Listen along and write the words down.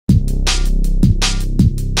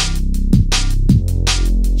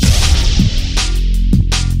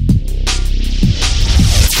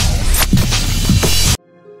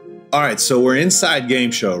All right, so we're inside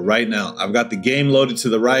GameShow right now. I've got the game loaded to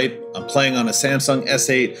the right. I'm playing on a Samsung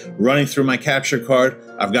S8, running through my capture card.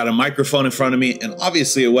 I've got a microphone in front of me and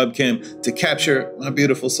obviously a webcam to capture my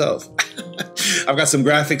beautiful self. I've got some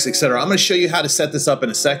graphics, etc. I'm going to show you how to set this up in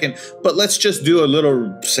a second, but let's just do a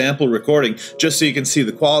little sample recording just so you can see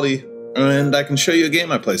the quality, and I can show you a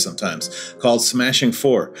game I play sometimes called Smashing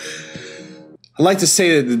 4. I like to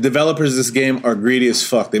say that the developers of this game are greedy as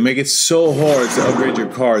fuck. They make it so hard to upgrade your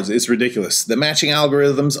cards. It's ridiculous. The matching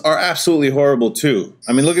algorithms are absolutely horrible too.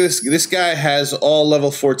 I mean, look at this. This guy has all level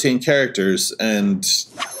 14 characters, and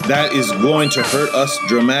that is going to hurt us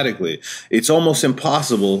dramatically. It's almost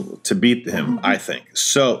impossible to beat him, I think.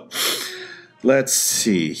 So, let's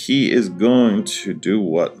see. He is going to do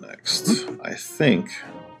what next? I think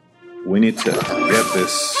we need to get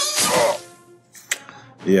this.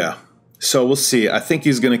 Yeah. So we'll see. I think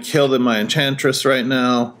he's going to kill my Enchantress right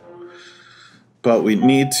now. But we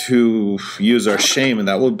need to use our Shaman.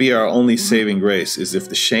 That will be our only saving grace, is if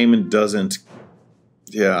the Shaman doesn't...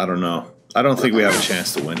 Yeah, I don't know. I don't think we have a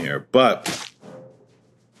chance to win here. But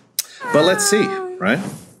let's see, right?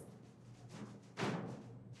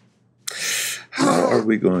 How are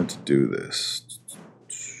we going to do this?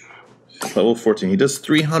 Level 14. He does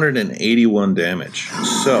 381 damage.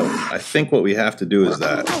 So I think what we have to do is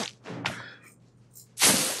that.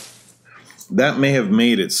 That may have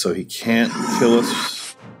made it so he can't kill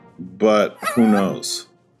us, but who knows?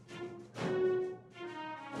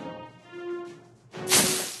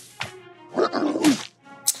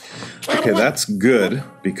 Okay, that's good,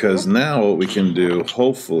 because now what we can do,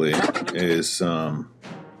 hopefully, is... well,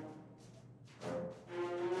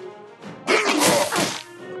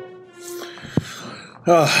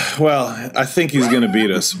 I think he's going to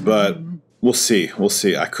beat us, but... We'll see. We'll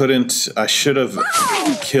see. I should have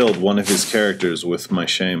killed one of his characters with my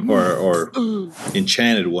shame, or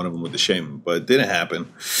enchanted one of them with the shame, but it didn't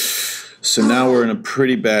happen. So now we're in a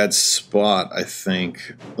pretty bad spot, I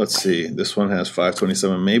think. Let's see. This one has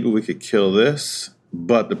 527. Maybe we could kill this,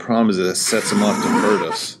 but the problem is that it sets him up to hurt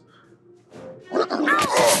us.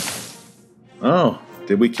 Oh,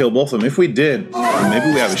 did we kill both of them? If we did, maybe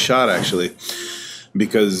we have a shot, actually.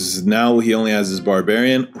 Because now he only has his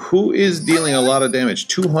Barbarian, who is dealing a lot of damage,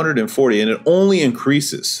 240, and it only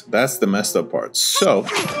increases. That's the messed up part. So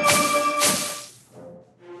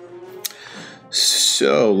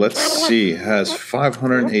let's see, has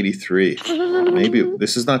 583. Maybe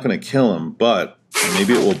this is not going to kill him, but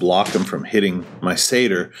maybe it will block him from hitting my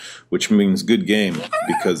Satyr, which means good game,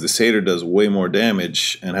 because the Satyr does way more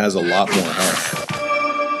damage and has a lot more health.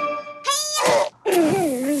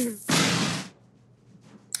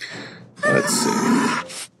 Let's see.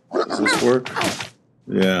 Does this work?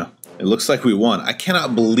 Yeah. It looks like we won. I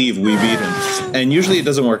cannot believe we beat him. And usually it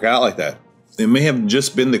doesn't work out like that. It may have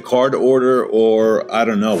just been the card order, or I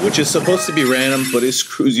don't know, which is supposed to be random, but it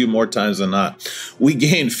screws you more times than not. We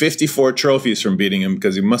gained 54 trophies from beating him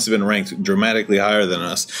because he must have been ranked dramatically higher than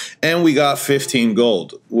us. And we got 15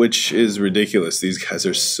 gold, which is ridiculous. These guys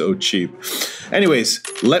are so cheap. Anyways,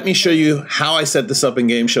 let me show you how I set this up in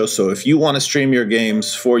GameShow. So if you want to stream your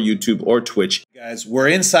games for YouTube or Twitch, guys, we're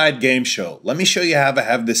inside GameShow. Let me show you how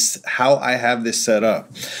I have this set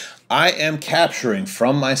up. I am capturing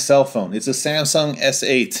from my cell phone. It's a Samsung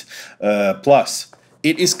S8 Plus.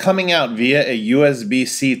 It is coming out via a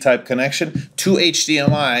USB-C type connection to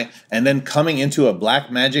HDMI and then coming into a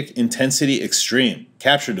Blackmagic Intensity Extreme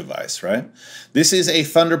capture device, right? This is a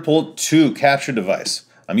Thunderbolt 2 capture device.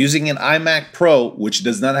 I'm using an iMac Pro, which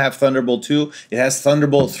does not have Thunderbolt 2. It has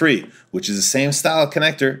Thunderbolt 3, which is the same style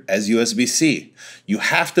connector as USB-C. You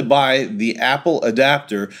have to buy the Apple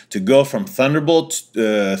adapter to go from Thunderbolt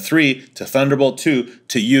 3 to Thunderbolt 2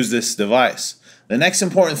 to use this device. The next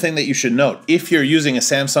important thing that you should note, if you're using a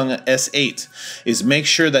Samsung S8, is make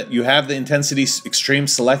sure that you have the Intensity Extreme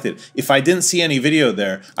selected. If I didn't see any video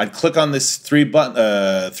there, I'd click on this three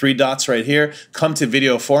dots right here, come to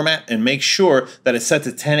video format, and make sure that it's set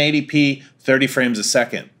to 1080p, 30 frames a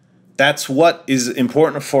second. That's what is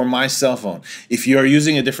important for my cell phone. If you're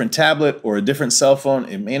using a different tablet or a different cell phone,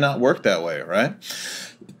 it may not work that way, right?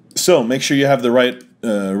 So make sure you have the right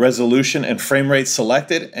resolution and frame rate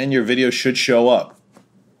selected, and your video should show up.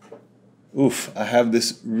 Oof, I have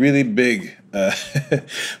this really big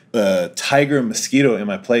tiger mosquito in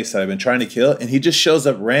my place that I've been trying to kill, and he just shows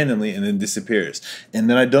up randomly and then disappears. And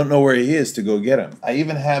then I don't know where he is to go get him. I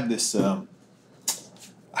even have this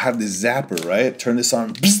zapper, right? Turn this on,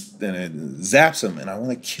 and it zaps him, and I want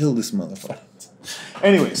to kill this motherfucker.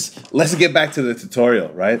 Anyways, let's get back to the tutorial,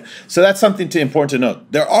 right? So that's something important to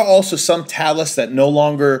note. There are also some tablets that no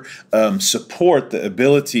longer support the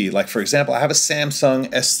ability, like for example, I have a Samsung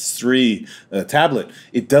S3 tablet.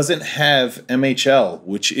 It doesn't have MHL,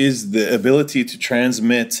 which is the ability to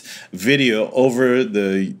transmit video over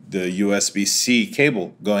the USB-C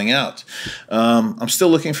cable going out. I'm still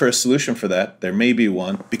looking for a solution for that. There may be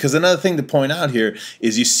one, because another thing to point out here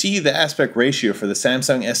is you see the aspect ratio for the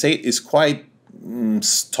Samsung S8 is quite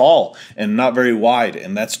tall and not very wide,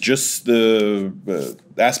 and that's just the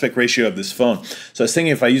aspect ratio of this phone. So I was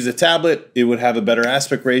thinking if I use a tablet, it would have a better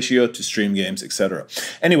aspect ratio to stream games, etc.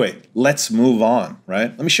 Anyway, let's move on, right?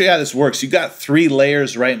 Let me show you how this works. You got 3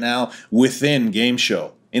 layers right now within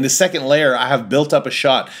GameShow. In the second layer, I have built up a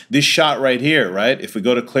shot. This shot right here, right? If we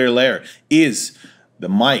go to clear layer, is the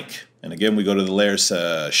mic. And again, we go to the layers,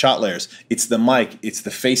 shot layers. It's the mic, it's the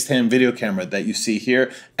FaceTime video camera that you see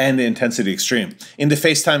here, and the intensity extreme. In the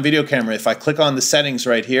FaceTime video camera, if I click on the settings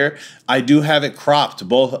right here, I do have it cropped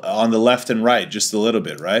both on the left and right, just a little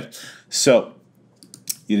bit, right? So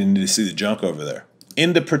you didn't need to see the junk over there.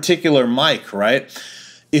 In the particular mic, right?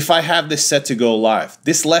 If I have this set to go live,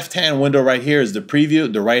 this left-hand window right here is the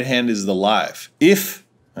preview, the right hand is the live. If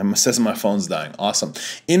it says my phone's dying. Awesome.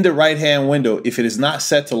 In the right-hand window, if it is not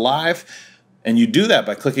set to live, and you do that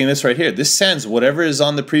by clicking this right here, this sends whatever is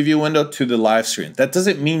on the preview window to the live screen. That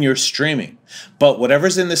doesn't mean you're streaming, but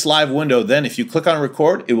whatever's in this live window, then if you click on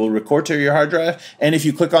record, it will record to your hard drive, and if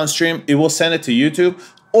you click on stream, it will send it to YouTube,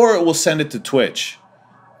 or it will send it to Twitch.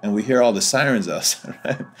 And we hear all the sirens outside,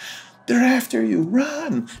 right? They're after you,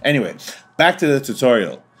 run! Anyway, back to the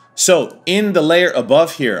tutorial. So in the layer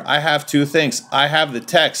above here, I have 2 things. I have the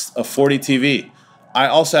text of FordeeTV. I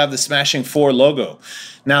also have the Smashing 4 logo.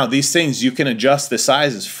 Now these things, you can adjust the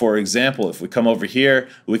sizes. For example, if we come over here,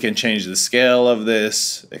 we can change the scale of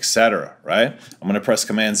this, etc. Right? I'm going to press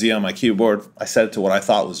Command Z on my keyboard. I set it to what I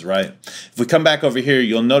thought was right. If we come back over here,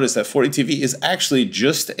 you'll notice that FordeeTV is actually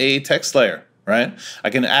just a text layer. Right? I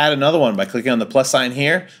can add another one by clicking on the plus sign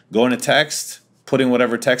here, going to text, putting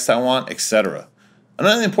whatever text I want, etc.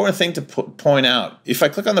 Another important thing to point out, if I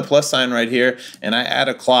click on the plus sign right here and I add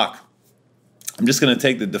a clock, I'm just going to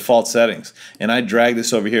take the default settings and I drag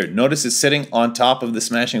this over here. Notice it's sitting on top of the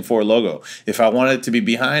Smashing 4 logo. If I wanted it to be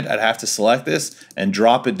behind, I'd have to select this and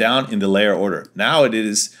drop it down in the layer order. Now it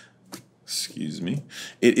is, excuse me,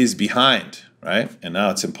 it is behind, right? And now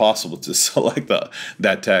it's impossible to select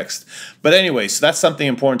that text. But anyway, so that's something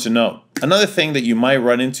important to note. Another thing that you might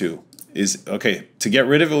run into is, okay, to get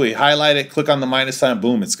rid of it, we highlight it, click on the minus sign,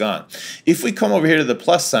 boom, it's gone. If we come over here to the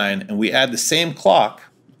plus sign and we add the same clock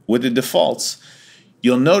with the defaults,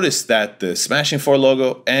 you'll notice that the Smashing 4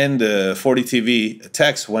 logo and the FordeeTV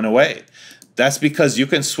text went away. That's because you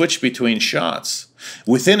can switch between shots.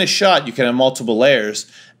 Within a shot, you can have multiple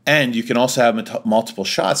layers, and you can also have multiple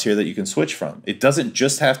shots here that you can switch from. It doesn't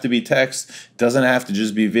just have to be text, it doesn't have to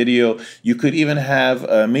just be video. You could even have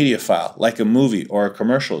a media file, like a movie or a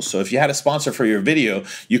commercial. So if you had a sponsor for your video,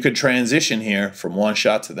 you could transition here from one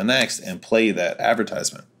shot to the next and play that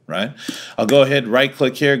advertisement, right? I'll go ahead, right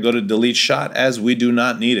click here, go to delete shot, as we do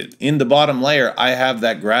not need it. In the bottom layer, I have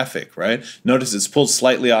that graphic, right? Notice it's pulled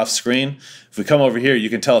slightly off screen. If we come over here, you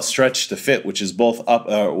can tell it's stretch to fit, which is both up,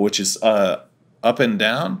 up and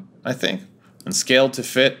down, I think, and scale to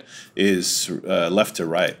fit is left to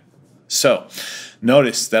right. So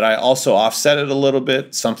notice that I also offset it a little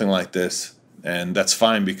bit, something like this, and that's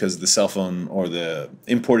fine because the cell phone or the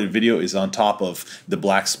imported video is on top of the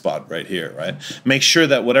black spot right here, right? Make sure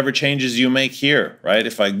that whatever changes you make here, right,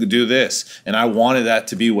 if I do this and I wanted that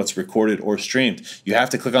to be what's recorded or streamed, you have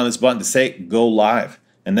to click on this button to say go live.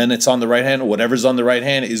 And then it's on the right hand, whatever's on the right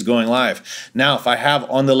hand is going live. Now, if I have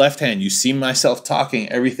on the left hand, you see myself talking,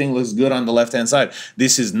 everything looks good on the left hand side.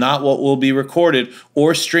 This is not what will be recorded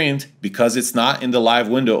or streamed because it's not in the live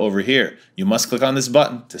window over here. You must click on this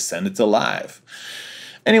button to send it to live.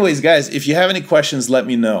 Anyways, guys, if you have any questions, let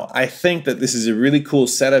me know. I think that this is a really cool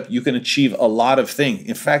setup. You can achieve a lot of things.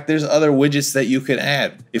 In fact, there's other widgets that you can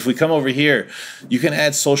add. If we come over here, you can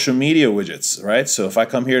add social media widgets, right? So if I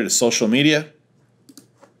come here to social media,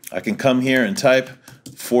 I can come here and type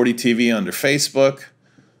FordeeTV under Facebook,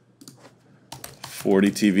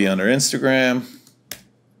 FordeeTV under Instagram,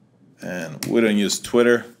 and we don't use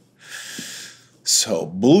Twitter. So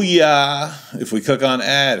booyah! If we click on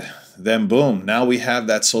add, then boom, now we have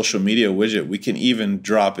that social media widget. We can even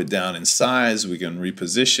drop it down in size. We can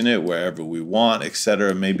reposition it wherever we want,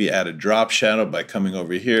 etc. Maybe add a drop shadow by coming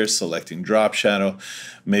over here, selecting drop shadow.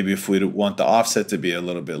 Maybe if we want the offset to be a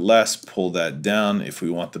little bit less, pull that down. If we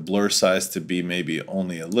want the blur size to be maybe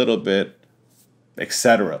only a little bit,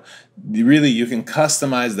 etc. Really, you can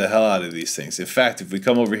customize the hell out of these things. In fact, if we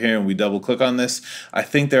come over here and we double click on this, I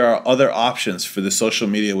think there are other options for the social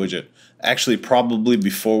media widget, actually probably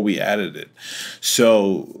before we added it.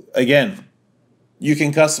 So again, you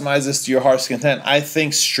can customize this to your heart's content. I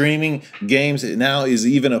think streaming games now is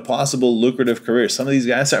even a possible lucrative career. Some of these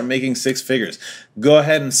guys are making 6 figures. Go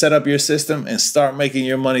ahead and set up your system and start making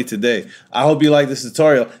your money today. I hope you like this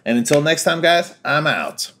tutorial. And until next time, guys, I'm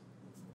out.